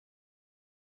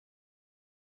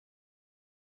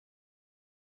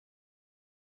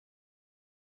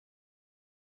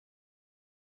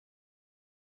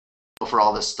for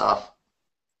all this stuff.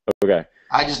 Okay.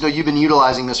 I just know you've been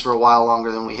utilizing this for a while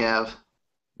longer than we have.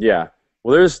 Yeah.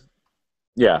 Well,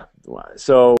 yeah.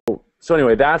 So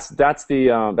anyway, that's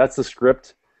the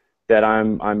script that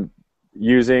I'm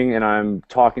using and I'm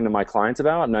talking to my clients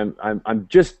about, and I'm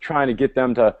just trying to get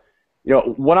them to,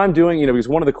 what I'm doing, because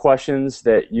one of the questions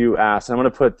that you asked, and I'm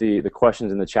going to put the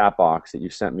questions in the chat box that you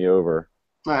sent me over.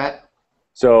 All right.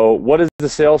 So what is the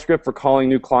sales script for calling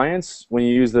new clients when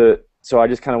you use so I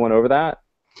just kind of went over that.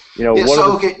 Yeah,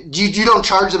 okay, you don't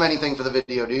charge them anything for the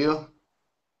video, do you?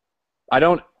 I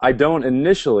don't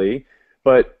initially,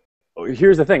 but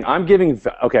here's the thing.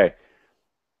 Okay,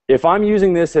 if I'm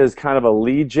using this as kind of a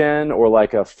lead gen or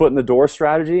like a foot in the door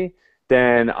strategy,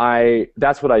 then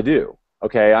that's what I do.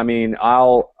 Okay, I mean,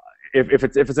 if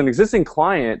it's an existing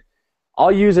client,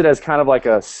 I'll use it as kind of like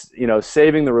a,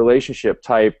 saving the relationship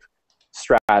type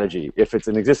strategy if it's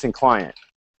an existing client.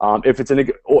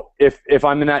 If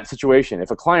I'm in that situation,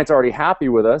 if a client's already happy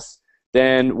with us,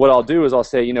 then what I'll do is I'll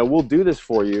say, we'll do this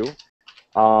for you,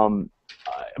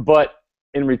 but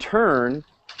in return,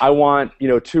 I want 2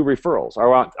 referrals.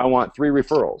 I want 3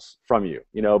 referrals from you,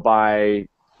 by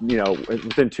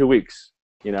within 2 weeks.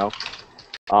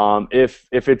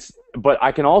 But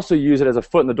I can also use it as a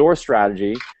foot in the door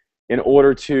strategy in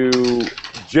order to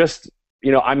just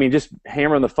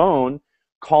hammer on the phone,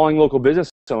 calling local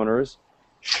business owners,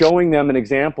 showing them an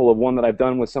example of one that I've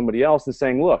done with somebody else and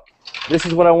saying, look, this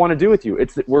is what I want to do with you.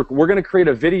 We're going to create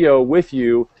a video with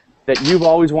you that you've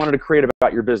always wanted to create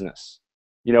about your business.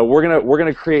 We're going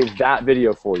to create that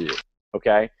video for you,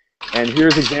 okay? And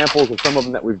here's examples of some of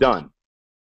them that we've done.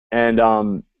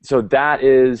 And so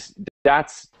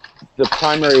that's the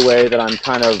primary way that I'm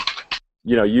kind of,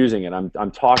 using it.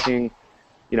 I'm talking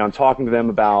to them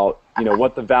about,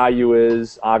 what the value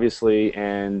is, obviously,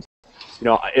 and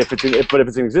if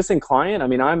it's an existing client, I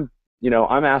mean, I'm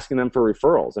asking them for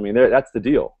referrals. I mean, that's the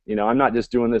deal. I'm not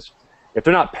just doing this. If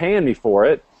they're not paying me for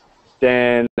it,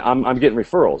 then I'm getting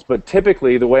referrals. But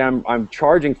typically, the way I'm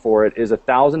charging for it is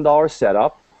 $1,000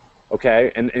 setup,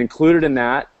 okay, and included in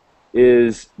that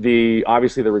is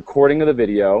obviously the recording of the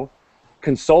video,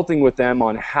 consulting with them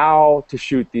on how to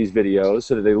shoot these videos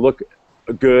so that they look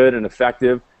good and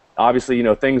effective. Obviously,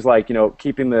 things like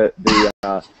keeping the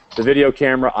video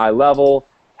camera eye level,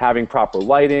 having proper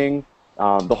lighting,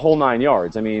 the whole 9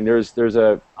 yards. I mean,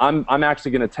 I'm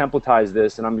actually going to templatize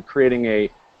this, and I'm creating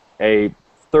a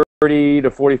 30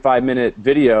 to 45 minute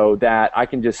video that I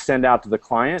can just send out to the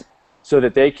client so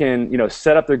that they can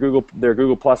set up their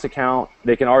Google Plus account.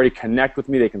 They can already connect with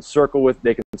me. They can circle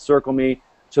me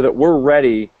so that we're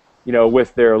ready,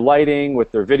 with their lighting,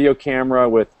 with their video camera,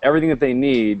 with everything that they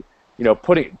need.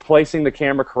 Placing the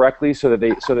camera correctly so that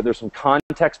there's some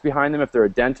context behind them. If they're a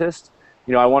dentist,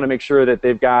 I want to make sure that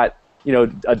they've got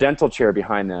a dental chair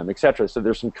behind them, etc. So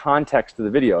there's some context to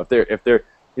the video. If they're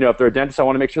a dentist, I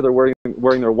want to make sure they're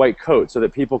wearing their white coat so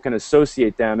that people can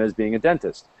associate them as being a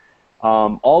dentist.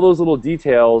 All those little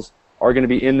details are going to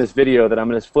be in this video that I'm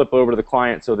going to flip over to the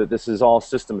client so that this is all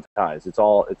systematized. It's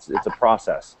a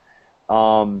process.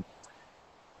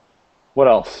 What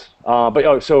else?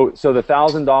 So the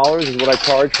 $1,000 is what I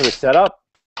charge for the setup,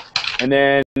 and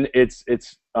then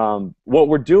what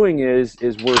we're doing is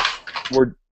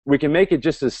we can make it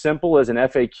just as simple as an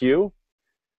FAQ.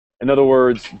 In other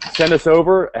words, send us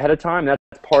over ahead of time. That's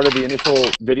part of the initial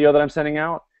video that I'm sending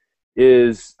out.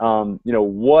 Is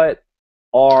what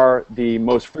are the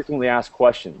most frequently asked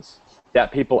questions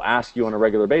that people ask you on a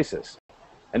regular basis,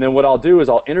 and then what I'll do is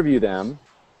I'll interview them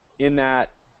in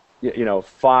that. In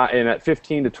that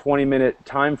 15 to 20 minute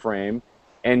time frame,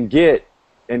 and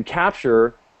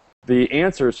capture the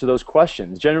answers to those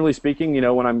questions. Generally speaking,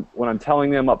 when I'm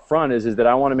telling them up front is that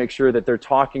I want to make sure that they're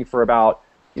talking for about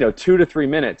 2 to 3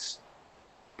 minutes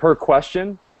per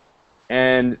question,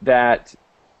 and that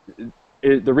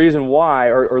the reason why,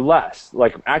 or less,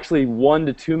 like actually 1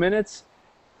 to 2 minutes,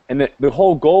 and the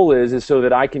whole goal is so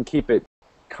that I can keep it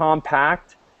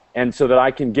compact and so that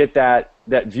I can get that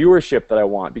viewership that I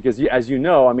want, because as we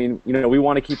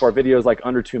want to keep our videos like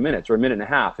under 2 minutes or 1.5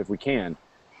 minutes if we can.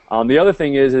 The other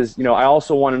thing is I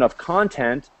also want enough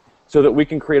content so that we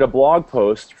can create a blog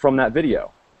post from that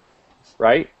video,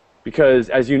 right? Because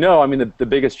as the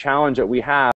biggest challenge that we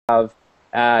have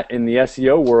in the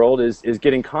SEO world is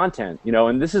getting content,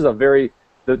 and this is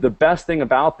the best thing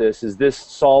about this is this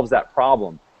solves that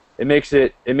problem. It makes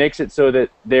it so that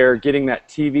they're getting that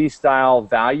TV style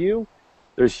value.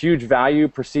 There's huge value,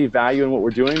 perceived value in what we're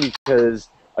doing because,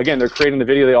 again, they're creating the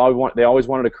video they always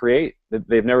wanted to create that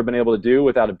they've never been able to do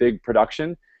without a big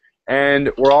production. And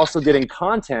we're also getting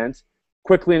content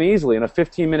quickly and easily. In a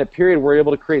 15-minute period, we're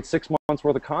able to create 6 months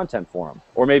worth of content for them.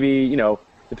 Or maybe, you know,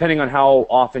 depending on how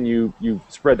often you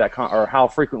spread that or how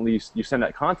frequently you send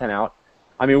that content out.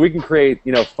 I mean, we can create,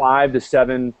 you know, 5 to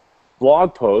 7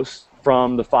 blog posts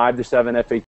from the 5 to 7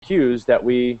 FAQs that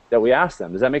we ask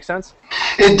them. Does that make sense?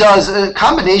 It does. A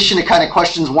combination of kind of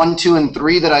questions 1, 2, and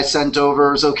 3 that I sent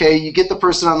over is, okay, you get the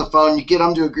person on the phone, you get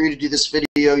them to agree to do this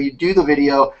video, you do the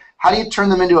video. How do you turn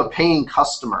them into a paying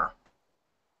customer?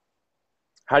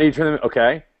 How do you turn them?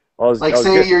 Okay. Well, like,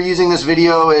 say you're using this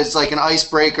video as like an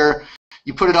icebreaker.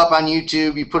 You put it up on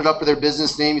YouTube, you put it up with their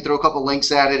business name, you throw a couple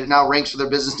links at it, it now ranks for their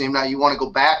business name. Now you want to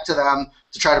go back to them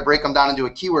to try to break them down into a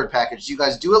keyword package. Do you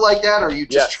guys do it like that, or are you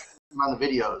just trying them on the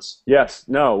videos? Yes.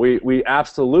 No, we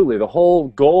absolutely. The whole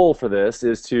goal for this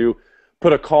is to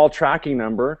put a call tracking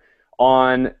number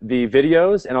on the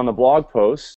videos and on the blog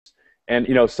posts, and,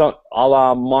 you know, some a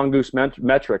la Mongoose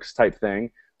metrics type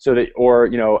thing, so that, or,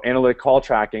 you know, analytic call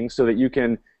tracking, so that you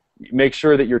can make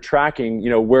sure that you're tracking, you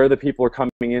know, where the people are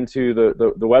coming into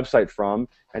the website from,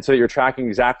 and so that you're tracking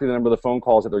exactly the number of the phone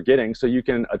calls that they're getting, so you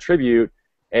can attribute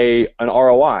an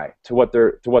ROI to what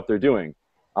they're doing.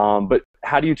 But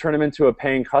how do you turn them into a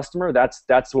paying customer?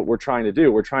 That's what we're trying to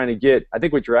do. We're trying to get, I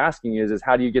think what you're asking is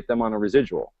how do you get them on a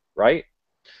residual, right?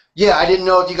 Yeah, I didn't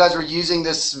know if you guys were using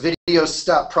this video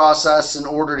step process in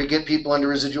order to get people into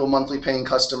residual monthly paying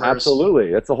customers. Absolutely.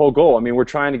 That's the whole goal. I mean, we're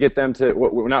trying to get them to,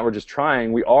 we're just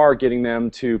trying, we are getting them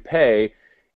to pay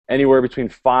anywhere between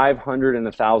 $500 and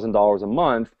 $1,000 a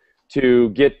month to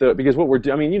get because what we're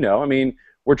doing, I mean, you know, I mean,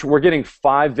 we're getting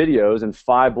 5 videos and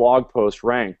 5 blog posts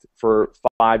ranked for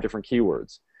 5 different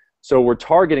keywords. So we're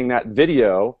targeting that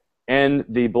video and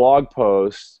the blog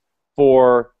posts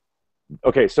for,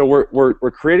 okay, so we're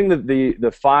creating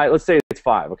the 5, let's say it's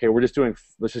 5. Okay,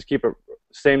 let's just keep it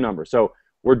same number. So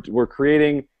we're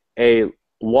creating a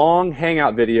long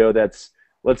Hangout video that's,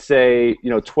 let's say, you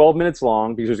know, 12 minutes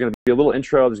long, because there's going to be a little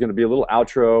intro, there's going to be a little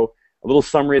outro, a little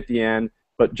summary at the end.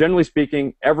 But generally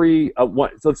speaking,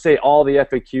 let's say all the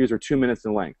FAQs are 2 minutes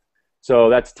in length. So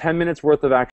that's 10 minutes worth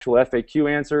of actual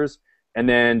FAQ answers, and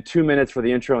then 2 minutes for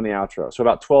the intro and the outro. So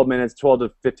about 12 minutes, 12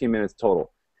 to 15 minutes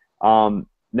total.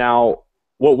 Now,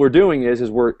 what we're doing is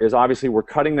obviously we're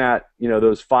cutting that, you know,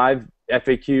 those 5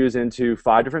 FAQs into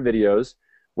 5 different videos.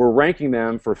 We're ranking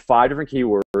them for 5 different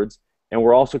keywords, and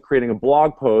we're also creating a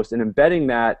blog post and embedding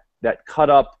that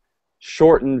cut up,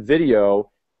 shortened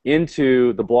video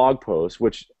into the blog post,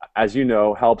 which, as you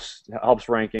know, helps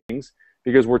rankings,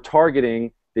 because we're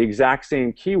targeting the exact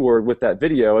same keyword with that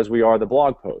video as we are the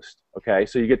blog post. Okay,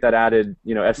 so you get that added,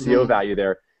 you know, SEO value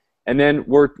there, and then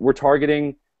we're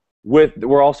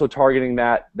also targeting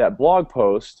that blog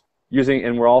post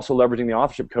and we're also leveraging the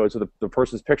authorship code, so the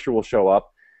person's picture will show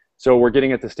up. So we're getting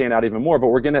it to stand out even more.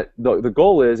 But the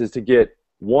goal is to get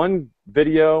 1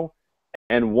 video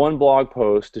and 1 blog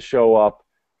post to show up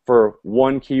for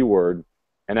 1 keyword,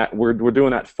 and we're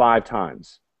doing that 5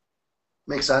 times.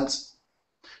 Makes sense.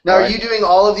 Now, are you doing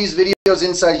all of these videos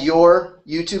inside your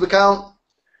YouTube account?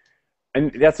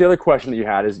 And that's the other question that you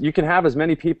had, is you can have as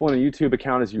many people in a YouTube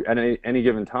account as you at any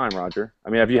given time, Roger. I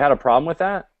mean, have you had a problem with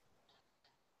that?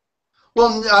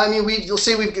 Well, I mean,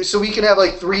 so we can have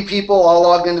like 3 people all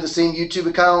logged into the same YouTube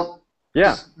account.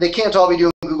 Yeah. They can't all be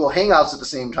doing Google Hangouts at the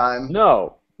same time.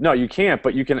 No, you can't.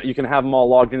 But you can have them all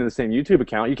logged into the same YouTube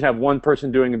account. You can have one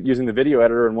person using the video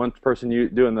editor and one person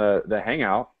doing the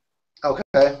Hangout.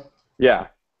 Okay. Yeah,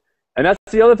 and that's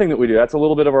the other thing that we do. That's a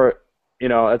little bit of our, you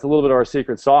know, that's a little bit of our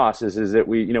secret sauce is that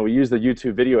we use the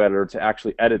YouTube video editor to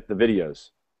actually edit the videos.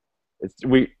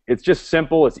 It's just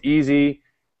simple. It's easy.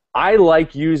 I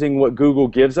like using what Google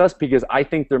gives us because I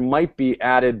think there might be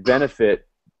added benefit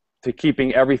to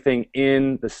keeping everything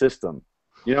in the system.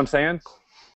 You know what I'm saying?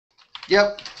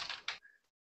 Yep.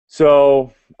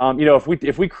 So, you know,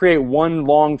 if we create one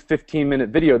long 15-minute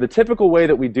video, the typical way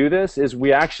that we do this is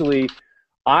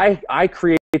I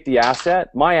create the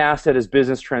asset. My asset is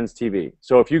Business Trends TV.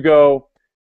 So if you go,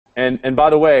 and by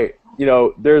the way, you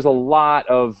know, there's a lot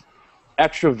of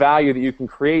extra value that you can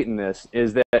create in this.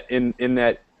 Is that in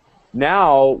that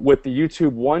now with the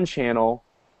YouTube One channel,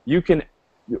 you can.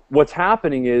 What's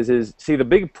happening is see, the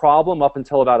big problem up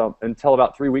until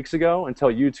about 3 weeks ago, until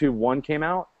YouTube One came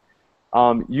out,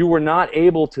 you were not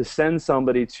able to send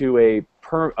somebody to a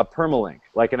permalink,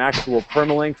 like an actual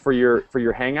permalink for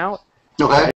your Hangout.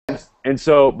 Okay. And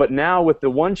so, but now with the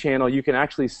One channel, you can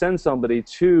actually send somebody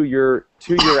to your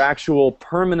actual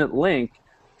permanent link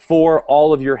for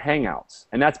all of your Hangouts,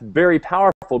 and that's very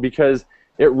powerful because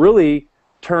it really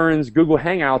turns Google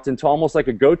Hangouts into almost like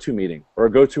a go-to meeting or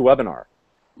a go-to webinar.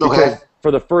 Because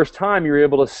for the first time, you're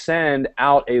able to send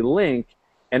out a link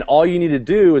And all you need to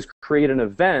do is create an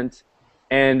event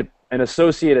and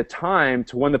associate a time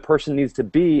to when the person needs to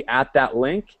be at that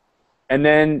link. And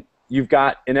then you've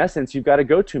got, in essence, you've got a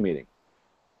go-to meeting.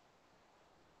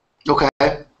 Okay.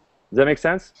 Does that make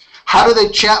sense? How do they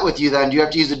chat with you then? Do you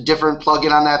have to use a different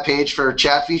plugin on that page for a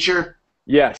chat feature?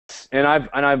 Yes. And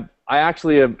I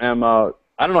actually am I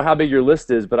don't know how big your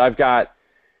list is, but I've got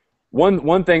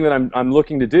one thing that I'm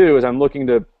looking to do is I'm looking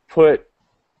to put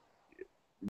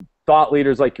thought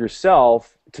leaders like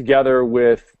yourself together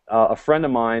with a friend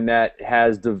of mine that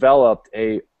has developed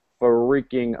a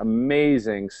freaking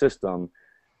amazing system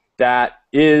that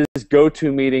is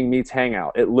GoToMeeting meets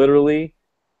Hangout. It literally,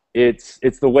 it's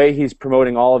the way he's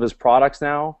promoting all of his products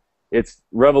now. It's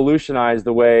revolutionized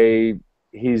the way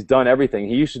he's done everything.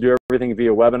 He used to do everything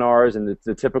via webinars and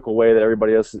the typical way that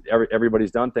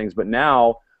everybody's done things. But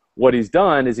now what he's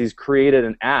done is he's created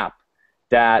an app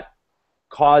that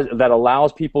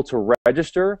allows people to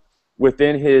register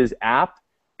within his app.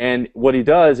 And what he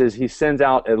does is he sends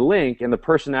out a link, and the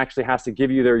person actually has to give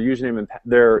you their username and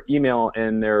their email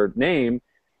and their name,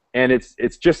 and it's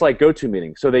just like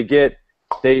GoToMeeting. So they get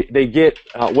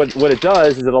what it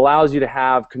does is it allows you to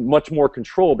have much more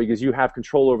control because you have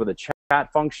control over the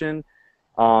chat function.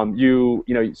 So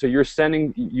you're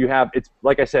sending, it's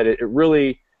like I said,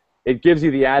 it gives you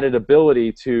the added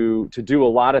ability to do a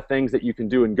lot of things that you can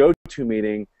do in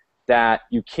GoToMeeting that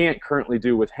you can't currently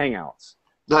do with Hangouts.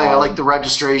 Like the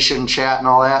registration, chat, and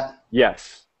all that?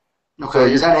 Yes. Okay. So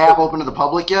is that app open to the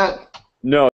public yet?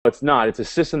 No, it's not. It's a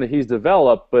system that he's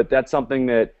developed, but that's something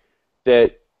that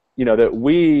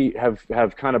we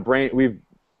have kind of we've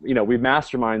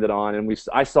masterminded on, and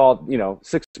I saw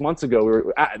 6 months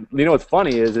ago. What's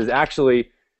funny is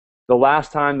actually the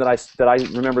last time that I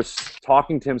remember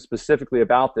talking to him specifically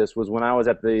about this was when I was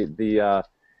at it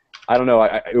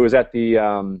was at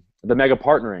the mega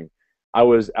partnering. I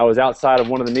was outside of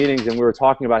one of the meetings, and we were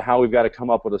talking about how we've got to come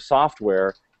up with a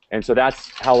software, and so that's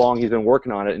how long he's been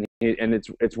working on it, and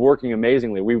it's working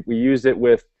amazingly. We used it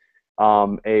with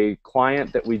a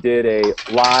client that we did a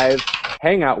live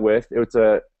hangout with. It was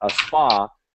a spa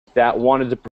that wanted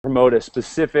to promote a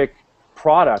specific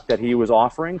product that he was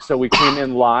offering, so we came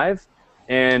in live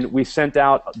and we sent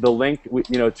out the link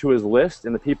to his list,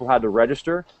 and the people had to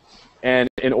register, and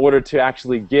in order to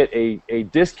actually get a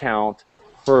discount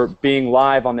for being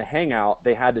live on the Hangout,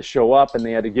 they had to show up and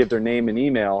they had to give their name and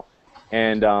email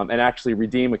and actually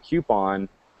redeem a coupon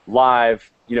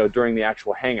live, during the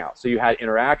actual Hangout. So you had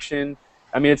interaction.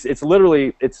 I mean, it's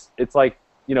literally it's like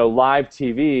live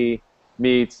TV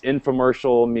meets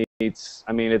infomercial meets.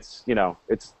 I mean, it's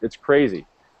crazy.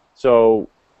 So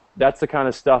that's the kind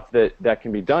of stuff that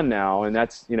can be done now, and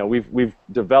that's we've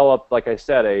developed, like I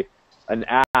said, an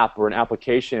app or an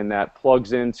application that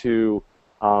plugs into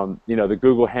the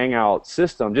Google Hangout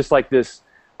system, just like this.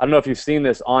 I don't know if you've seen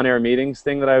this on-air meetings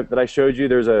thing that I showed you.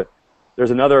 There's an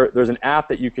app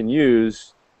that you can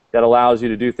use that allows you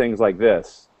to do things like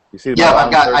this. You see? Yeah, I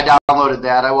downloaded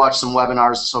that. I watched some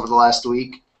webinars over the last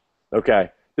week.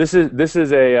 Okay, this is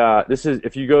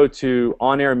if you go to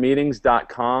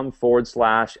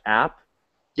onairmeetings.com/app.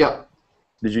 Yep.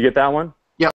 Did you get that one?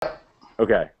 Yep.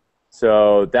 Okay,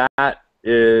 so that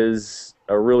is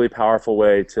a really powerful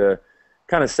way to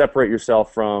kind of separate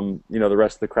yourself from the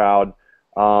rest of the crowd.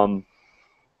 The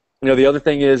other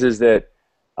thing is that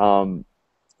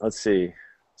let's see.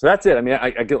 So that's it. I mean,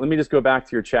 let me just go back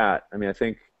to your chat. I mean, I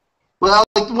think. Well,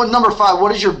 number 5.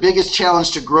 What is your biggest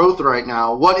challenge to growth right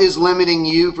now? What is limiting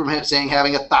you from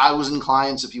having 1,000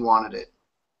 clients if you wanted it?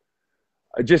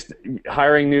 Just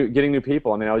getting new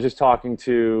people. I mean, I was just talking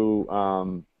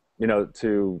to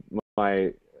to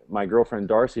my girlfriend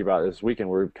Darcy about this weekend.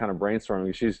 We're kind of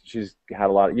brainstorming. She's had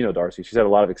a lot of, Darcy. She's had a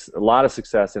lot of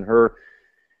success in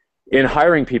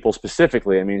hiring people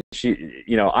specifically. I mean,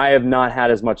 I have not had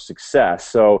as much success.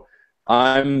 So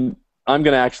I'm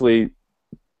gonna actually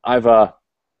I've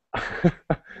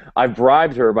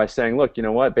bribed her by saying, look, you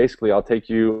know what? Basically, I'll take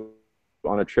you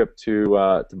on a trip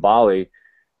to Bali.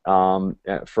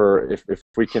 If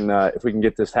we can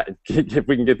get this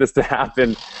to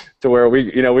happen to where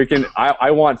we can.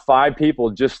 I want 5 people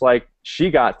just like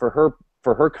she got for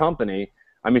her company.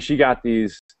 I mean, she got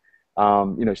these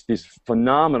these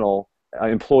phenomenal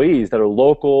employees that are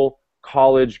local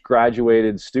college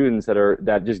graduated students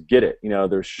that just get it.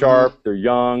 They're sharp, they're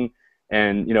young,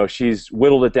 and she's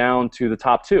whittled it down to the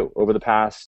top 2 over the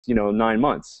past 9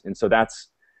 months. And so that's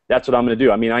what I'm going to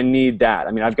do. I mean, I need that.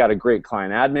 I mean, I've got a great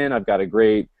client admin. I've got a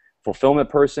great fulfillment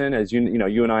person, as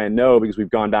you and I know, because we've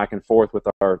gone back and forth with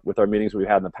our meetings we've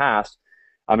had in the past.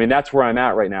 I mean, that's where I'm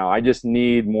at right now. I just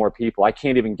need more people. I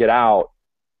can't even get out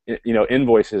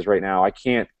invoices right now. I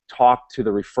can't talk to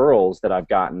the referrals that I've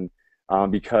gotten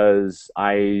because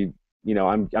I'm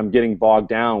getting bogged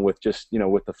down with just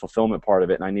with the fulfillment part of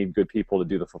it, and I need good people to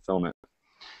do the fulfillment.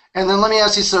 And then let me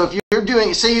ask you, so if you're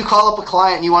doing, say you call up a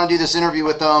client and you want to do this interview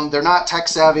with them, they're not tech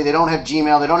savvy, they don't have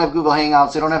Gmail, they don't have Google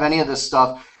Hangouts, they don't have any of this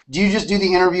stuff. Do you just do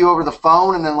the interview over the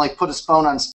phone and then like put his phone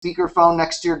on speakerphone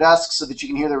next to your desk so that you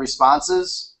can hear the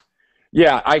responses?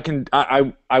 Yeah, I can.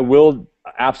 I will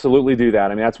absolutely do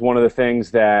that. I mean, that's one of the things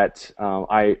that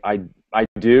I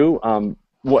do.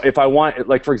 If I want,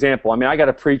 like for example, I mean, I got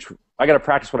to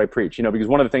practice what I preach. Because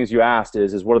one of the things you asked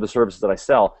is what are the services that I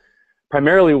sell.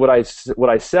 Primarily, what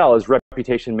I sell is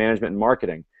reputation management and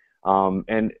marketing.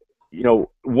 And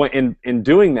in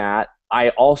doing that, I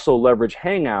also leverage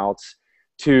Hangouts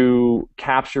to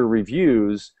capture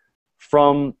reviews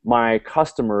from my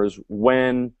customers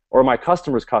or my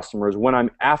customers' customers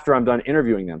after I'm done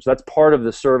interviewing them. So that's part of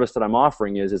the service that I'm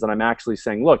offering is that I'm actually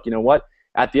saying, look, you know what?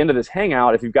 At the end of this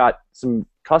Hangout, if you've got some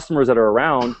customers that are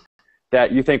around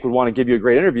that you think would want to give you a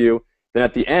great interview, then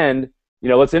at the end,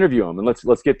 let's interview them and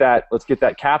let's get that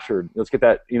captured. Let's get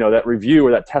that that review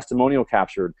or that testimonial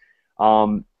captured.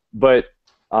 That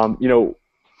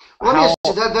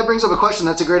brings up a question.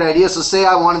 That's a great idea. So say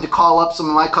I wanted to call up some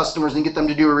of my customers and get them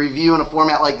to do a review in a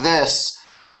format like this.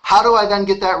 How do I then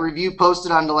get that review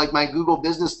posted onto like my Google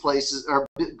Business places or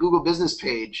Google Business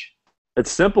page?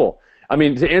 It's simple. I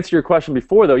mean, to answer your question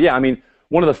before though, yeah, I mean,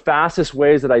 one of the fastest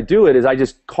ways that I do it is I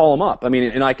just call them up. I mean,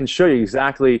 and I can show you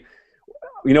exactly,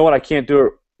 I can't do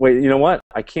it. Wait, you know what?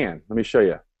 I can. Let me show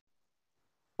you.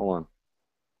 Hold on.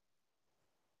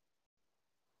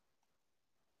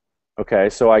 Okay,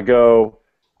 so I go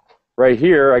right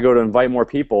here, I go to invite more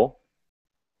people.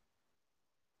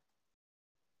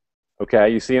 Okay,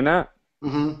 you seeing that?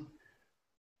 Mm-hmm.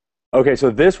 Okay, so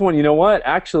this one, you know what?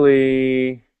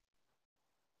 Actually,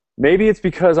 maybe it's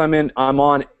because I'm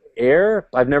on air.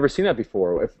 I've never seen that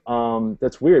before.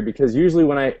 That's weird because usually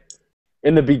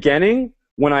in the beginning,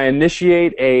 when I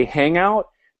initiate a Hangout,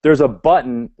 there's a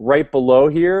button right below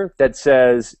here that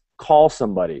says call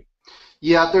somebody.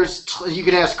 Yeah, you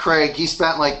can ask Craig. He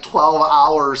spent like 12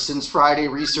 hours since Friday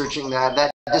researching that.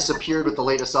 That disappeared with the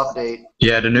latest update.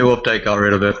 Yeah, the new update got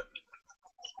rid of it.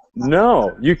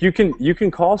 No, you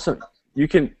can call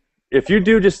if you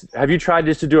do have you tried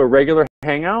just to do a regular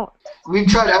Hangout? We've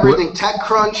tried everything.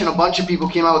 TechCrunch and a bunch of people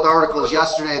came out with articles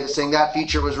yesterday saying that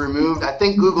feature was removed. I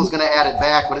think Google's going to add it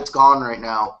back, but it's gone right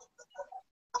now.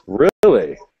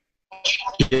 Really?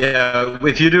 Yeah,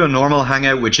 if you do a normal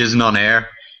Hangout which isn't on air,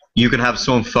 you can have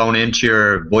someone phone into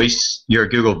your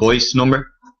Google Voice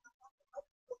number.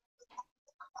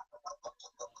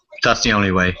 That's the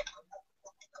only way.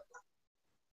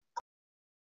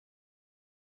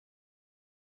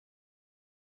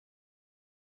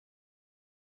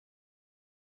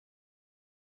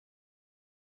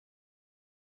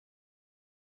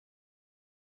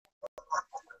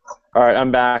 All right,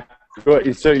 I'm back.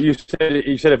 So you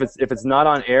said if it's not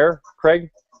on air,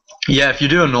 Craig? Yeah, if you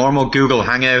do a normal Google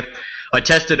Hangout, I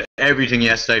tested everything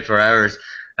yesterday for hours.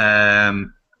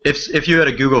 If you had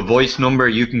a Google Voice number,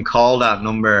 you can call that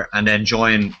number and then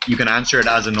join. You can answer it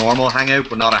as a normal Hangout,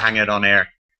 but not a Hangout on air.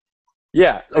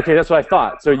 Yeah. Okay, that's what I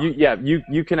thought. So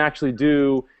you can actually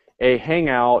do a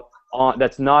Hangout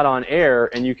that's not on air,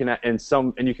 and you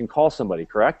can call somebody,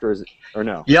 correct, or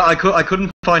no? Yeah, I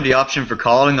couldn't find the option for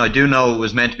calling. I do know it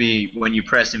was meant to be when you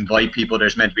press invite people.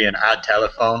 There's meant to be an add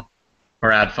telephone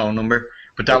or add phone number,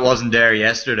 but that wasn't there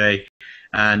yesterday.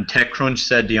 And TechCrunch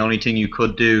said the only thing you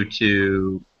could do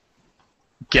to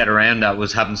get around that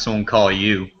was having someone call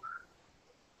you.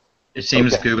 It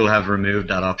seems Google have removed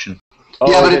that option.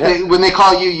 Yeah, but when they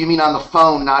call you, you mean on the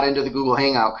phone, not into the Google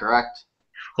Hangout, correct?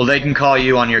 Well, they can call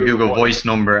you on your Google Voice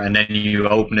number, and then you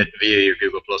open it via your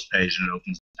Google Plus page, and it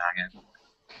opens the Hangout.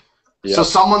 Yep. So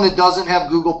someone that doesn't have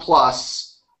Google Plus,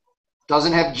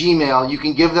 doesn't have Gmail, you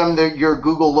can give them your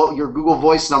Google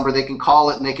Voice number. They can call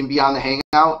it, and they can be on the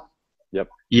Hangout. Yep.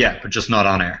 Yeah, but just not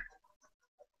on air.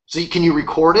 So can you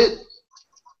record it?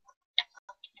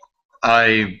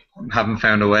 I haven't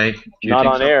found a way. Not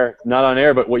on air,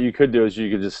 but what you could do is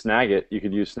you could just snag it. You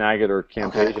could use Snagit or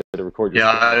Camtasia to record your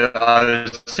I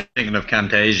was thinking of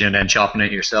Camtasia and then chopping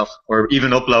it yourself, or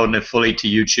even uploading it fully to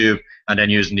YouTube and then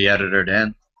using the editor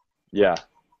then. Yeah,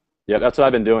 that's what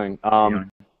I've been doing.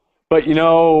 But you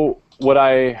know what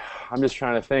I'm just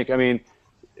trying to think. I mean,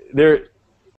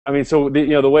 so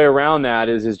the way around that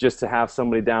is just to have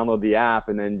somebody download the app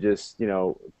and then just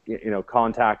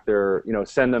contact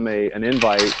send them an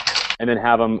invite and then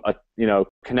have them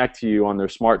connect to you on their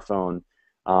smartphone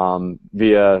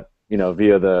via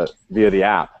the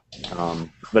app.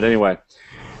 But anyway,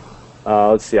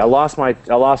 Let's see. I lost my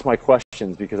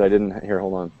questions because I didn't hear.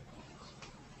 Hold on.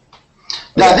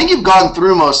 Yeah, I think you've gone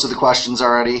through most of the questions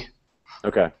already.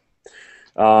 Okay.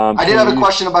 I did have a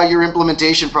question about your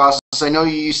implementation process. I know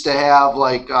you used to have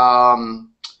like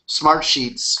smart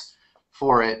sheets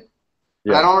for it.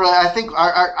 Yeah. But I don't really. I think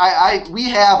we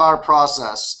have our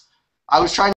process. I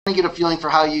was trying to get a feeling for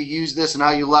how you use this and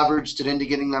how you leveraged it into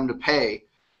getting them to pay.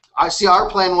 I see. Our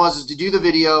plan was to do the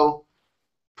video,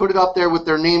 put it up there with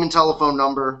their name and telephone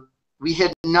number. We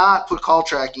had not put call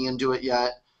tracking into it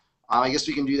yet. I guess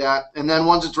we can do that. And then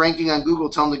once it's ranking on Google,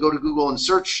 tell them to go to Google and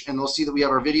search, and they'll see that we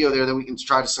have our video there. Then we can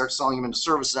try to start selling them into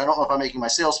services. I don't know if I'm making my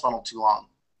sales funnel too long.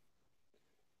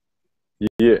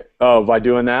 Yeah. Oh, by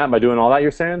doing that, by doing all that,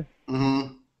 you're saying?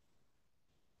 Mm-hmm.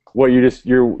 What,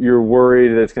 you're worried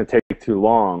that it's going to take too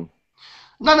long?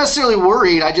 Not necessarily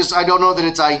worried. I don't know that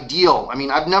it's ideal. I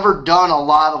mean, I've never done a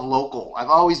lot of local. I've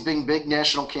always been big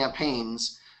national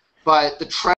campaigns. But the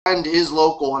trend is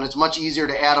local, and it's much easier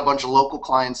to add a bunch of local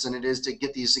clients than it is to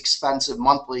get these expensive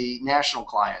monthly national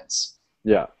clients.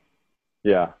 Yeah,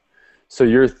 yeah. So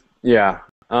you're yeah.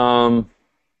 So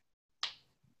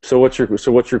what's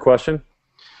your question?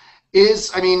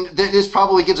 I mean, this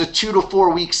probably gives a 2 to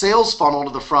 4 week sales funnel to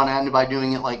the front end by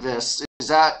doing it like this. Is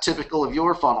that typical of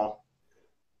your funnel?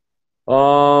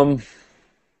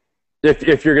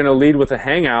 If you're going to lead with a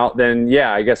Hangout, then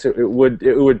yeah, I guess it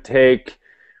would take.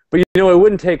 But it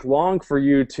wouldn't take long for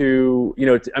you to,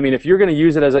 I mean, if you're going to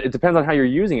use it it depends on how you're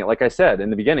using it. Like I said in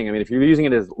the beginning, I mean, if you're using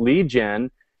it as lead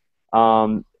gen,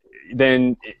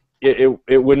 then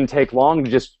it wouldn't take long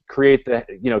to just create the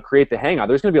Hangout.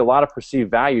 There's going to be a lot of perceived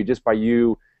value just by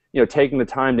you taking the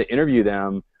time to interview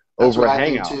them over a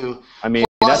Hangout. That's what I think too. I mean,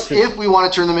 plus, if we want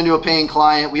to turn them into a paying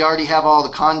client, we already have all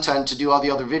the content to do all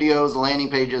the other videos, the landing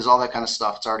pages, all that kind of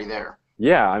stuff. It's already there.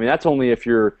 Yeah, I mean, that's only if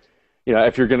you're.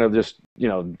 If you're going to just,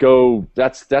 go,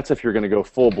 that's if you're going to go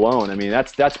full blown. I mean,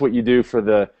 that's what you do for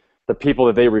the people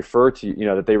that they refer to,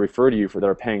 that they refer to you for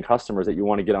their paying customers that you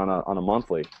want to get on a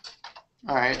monthly.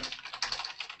 All right.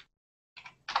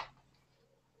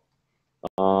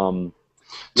 Tell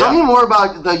me more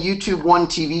about the YouTube One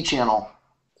TV channel.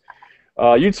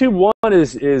 YouTube One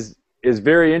is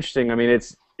very interesting. I mean,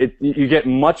 you get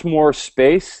much more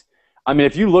space. I mean,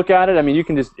 if you look at it, I mean, you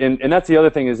can just, and that's the other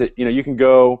thing is that, you can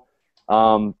go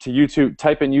to YouTube,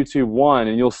 type in YouTube One,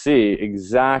 and you'll see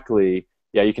exactly.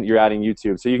 Yeah, you're adding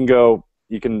YouTube, so you can go.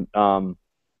 You can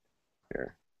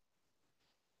here.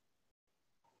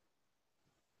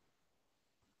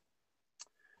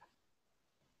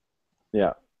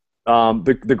 Yeah.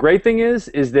 The great thing is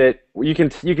that you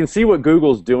can see what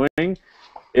Google's doing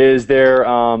is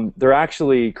they're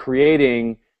actually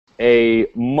creating a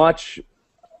much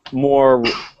more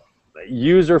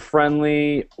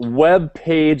user-friendly web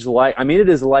page. I mean,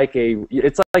 it's like a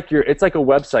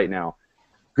website now.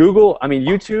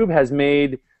 YouTube has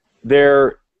made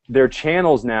their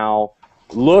channels now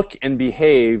look and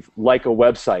behave like a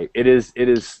website.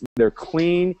 They're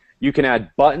clean. You can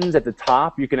add buttons at the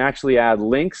top. You can actually add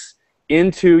links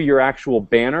into your actual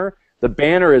banner. The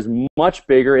banner is much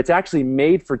bigger. It's actually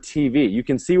made for TV. You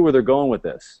can see where they're going with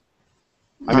this.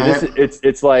 I mean,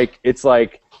 it's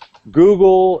like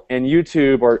Google and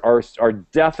YouTube are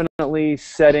definitely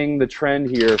setting the trend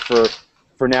here for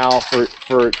now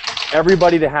for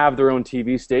everybody to have their own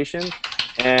TV station,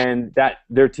 and that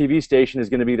their TV station is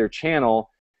going to be their channel,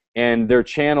 and their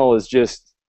channel is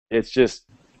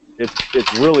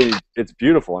it's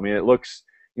beautiful. I mean, it looks,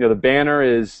 the banner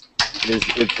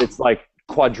it's like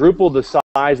quadruple the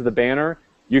size of the banner.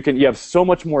 You have so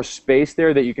much more space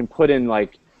there that you can put in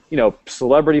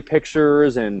celebrity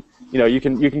pictures, and you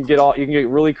can get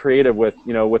really creative with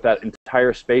with that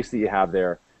entire space that you have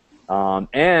there,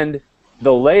 and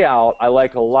the layout I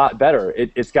like a lot better.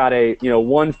 It's got a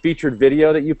one featured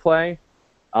video that you play.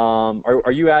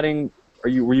 Were you going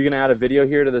to add a video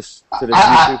here to this YouTube?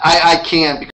 I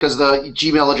can't because the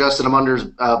Gmail address that I'm under is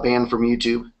banned from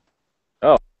YouTube.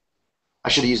 Oh, I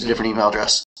should have used a different email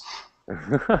address.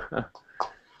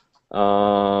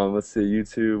 Let's see,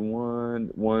 YouTube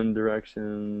One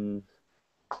Direction.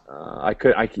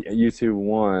 YouTube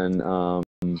One.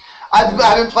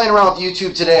 I've been playing around with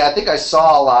YouTube today. I think I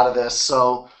saw a lot of this,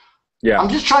 so yeah. I'm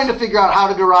just trying to figure out how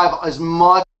to derive as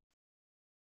much.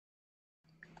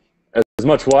 As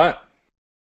much what?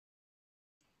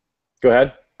 Go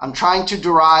ahead. I'm trying to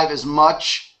derive as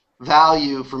much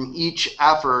value from each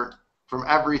effort, from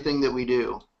everything that we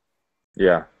do.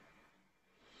 Yeah.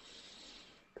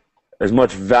 As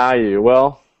much value.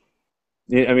 Well,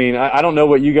 I mean, I don't know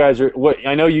what you guys are.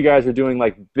 I know you guys are doing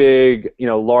like big,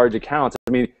 large accounts.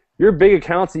 I mean, your big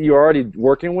accounts that you're already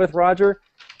working with, Roger.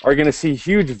 are going to see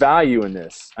huge value in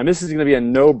this. And this is going to be a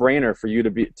no-brainer for you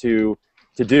to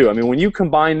do. I mean, when you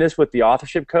combine this with the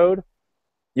authorship code,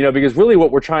 you know, because really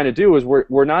what we're trying to do is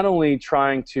we're not only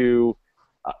trying to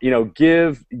you know,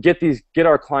 get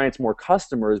our clients more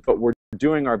customers, but we're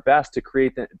doing our best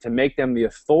to make them the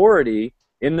authority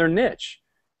in their niche.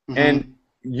 Mm-hmm. And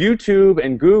YouTube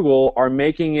and Google are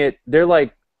making it, they're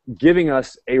like giving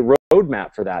us a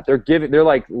roadmap for that. They're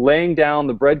like laying down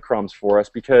the breadcrumbs for us,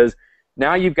 because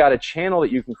now you've got a channel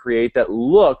that you can create that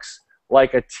looks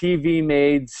like a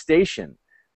TV-made station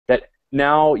that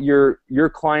now your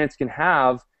clients can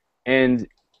have. And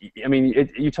I mean,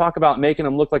 you talk about making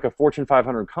them look like a Fortune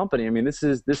 500 company. I mean, this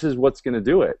is what's going to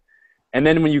do it. And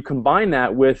then when you combine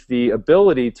that with the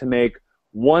ability to make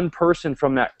one person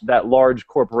from that large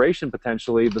corporation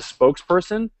potentially the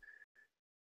spokesperson,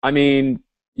 I mean,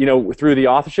 you know, through the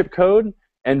authorship code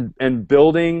and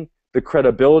building the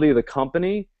credibility of the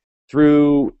company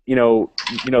through, you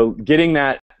know, getting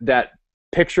that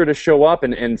picture to show up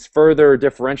and further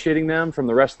differentiating them from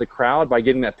the rest of the crowd by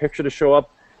getting that picture to show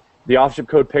up, the authorship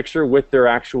code picture with their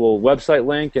actual website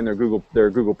link and their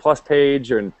Google Plus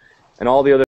page and all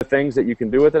the other things that you can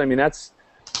do with it. I mean, that's,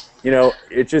 you know,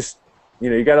 it just, you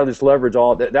know, you got to just leverage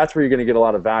all that. That's where you're going to get a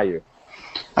lot of value.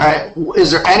 All right.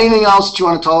 Is there anything else you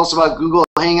want to tell us about Google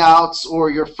Hangouts or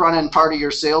your front end part of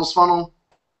your sales funnel?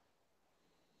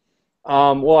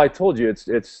 Well, I told you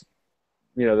it's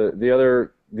you know, the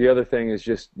other thing is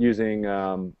just using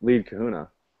Lead Kahuna.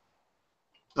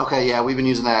 Okay. Yeah, we've been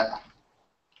using that.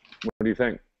 What do you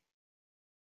think?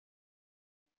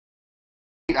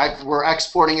 We're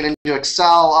exporting it into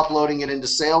Excel, uploading it into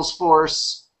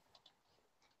Salesforce.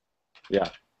 Yeah.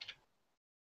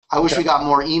 I wish we got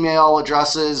more email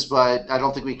addresses, but I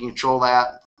don't think we can control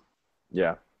that.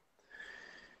 Yeah.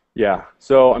 Yeah.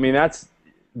 So I mean, that's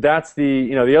the,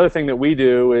 you know, the other thing that we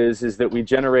do is that we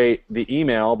generate the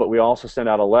email, but we also send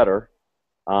out a letter.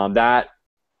 That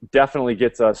definitely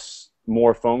gets us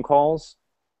more phone calls.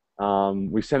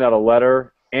 We send out a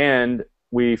letter and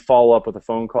we follow up with a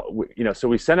phone call. You know, so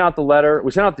we send out the letter,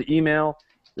 we send out the email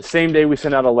the same day we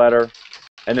send out a letter,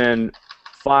 and then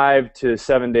 5 to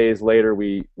 7 days later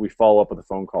we follow up with a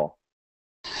phone call.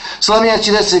 So let me ask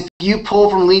you this: if you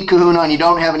pull from Lead Kahuna and you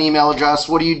don't have an email address,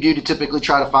 what do you do to typically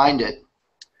try to find it?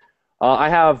 I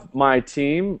have my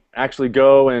team actually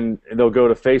go, and they'll go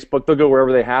to Facebook. They'll go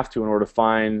wherever they have to in order to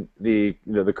find the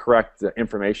correct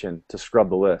information to scrub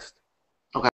the list.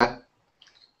 Okay.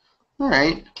 All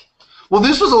right. Well,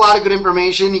 this was a lot of good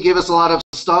information. You gave us a lot of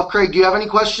stuff. Craig, do you have any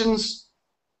questions?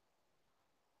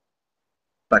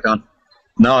 Back on.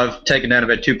 No, I've taken down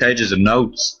about 2 pages of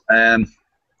notes. Let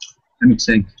me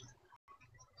think.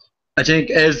 I think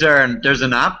there's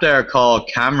an app there called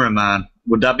Cameraman.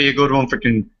 Would that be a good one for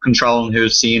controlling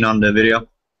who's seen on the video?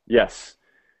 Yes,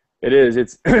 it is.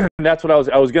 It's that's what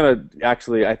I was gonna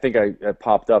actually. I think it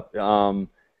popped up. So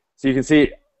you can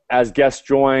see as guests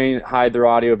join, hide their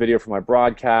audio, video from my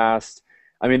broadcast.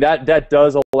 I mean, that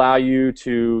does allow you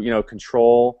to, you know,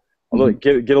 control a little,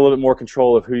 get a little bit more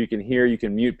control of who you can hear. You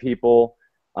can mute people.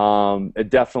 It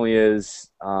definitely is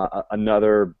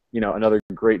another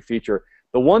great feature.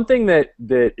 The one thing that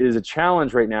is a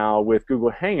challenge right now with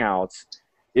Google Hangouts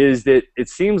is that it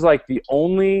seems like the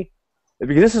only,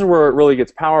 because this is where it really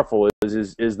gets powerful,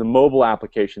 is the mobile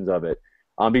applications of it.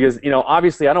 Because, you know,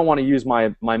 obviously I don't want to use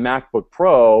my MacBook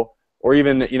Pro or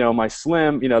even, you know, my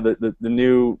Slim, you know, the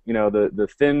new, you know, the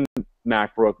thin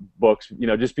MacBook books, you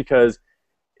know, just because,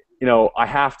 you know, I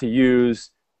have to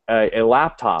use a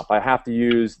laptop. I have to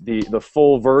use the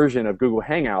full version of Google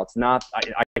Hangouts.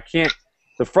 I can't.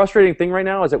 The frustrating thing right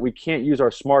now is that we can't use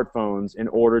our smartphones in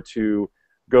order to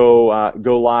go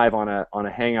live on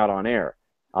a Hangout on air.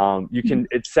 You can.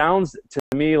 It sounds to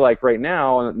me like right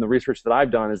now, and the research that I've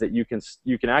done is that you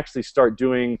can actually start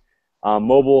doing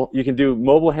mobile. You can do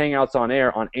mobile Hangouts on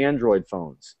air on Android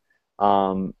phones.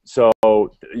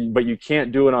 But you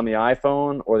can't do it on the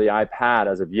iPhone or the iPad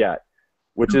as of yet,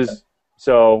 which is,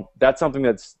 so that's something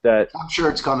that I'm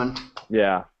sure it's coming.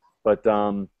 Yeah, but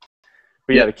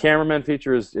yeah, the cameraman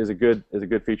feature is a good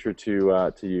feature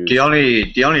to use. The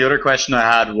only other question I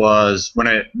had was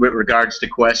with regards to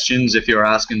questions. If you're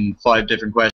asking 5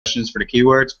 different questions for the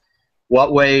keywords,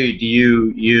 what way do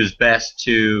you use best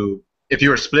to, if you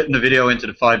were splitting the video into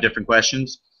the 5 different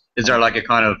questions, is there like a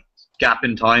kind of gap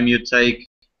in time you'd take,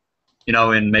 you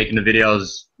know, in making the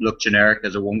videos look generic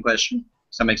as a one question?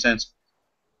 Does that make sense?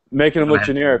 Making them look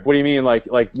generic. What do you mean?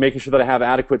 Like making sure that I have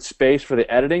adequate space for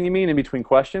the editing, you mean, in between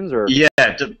questions? Or yeah,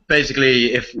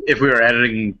 basically if we were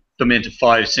editing them into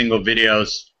 5 single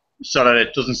videos so that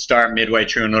it doesn't start midway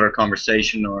through another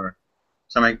conversation or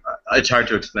So it's hard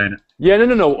to explain it. Yeah,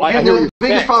 no. The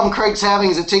biggest problem Craig's having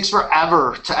is it takes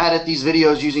forever to edit these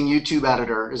videos using YouTube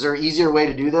Editor. Is there an easier way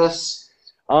to do this?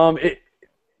 Well,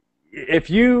 yeah,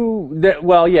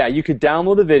 you could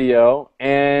download the video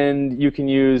and you can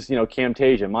use,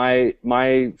 Camtasia.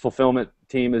 My fulfillment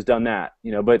team has done that,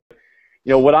 but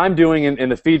what I'm doing and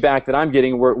the feedback that I'm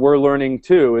getting, we're learning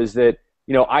too, is that,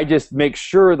 I just make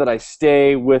sure that I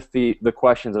stay with the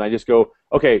questions and I just go,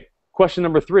 okay, question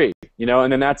number 3,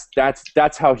 and then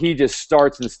that's how he just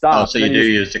starts and stops. Oh, so you do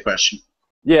use the question.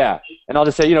 Yeah, and I'll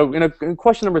just say,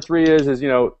 question number 3 is there's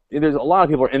a lot of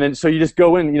people, and then so you just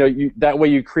go in, that way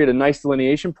you create a nice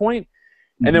delineation point,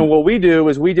 and then what we do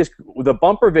is the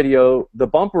bumper video, the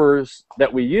bumpers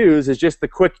that we use is just the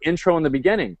quick intro in the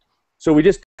beginning. So we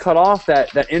just cut off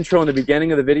that intro in the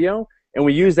beginning of the video, and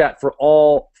we use that for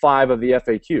all 5 of the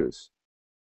FAQs.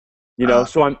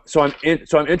 So I'm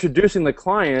introducing the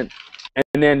client,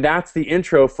 and then that's the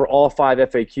intro for all 5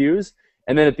 FAQs,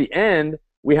 and then at the end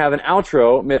we have an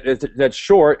outro that's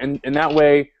short, and that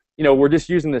way, we're just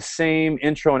using the same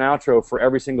intro and outro for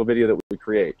every single video that we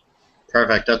create.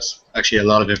 Perfect. That's actually a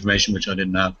lot of information which I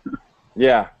didn't have.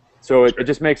 Yeah. So it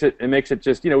just makes it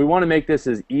just, we want to make this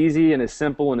as easy and as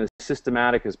simple and as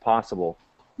systematic as possible.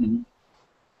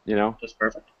 That's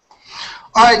perfect.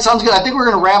 All right, sounds good. I think we're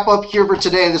going to wrap up here for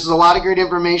today. This is a lot of great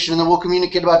information, and then we'll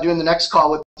communicate about doing the next call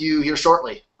with you here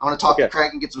shortly. I want to talk to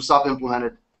Craig and get some stuff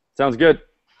implemented. Sounds good.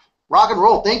 Rock and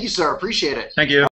roll. Thank you, sir. Appreciate it. Thank you.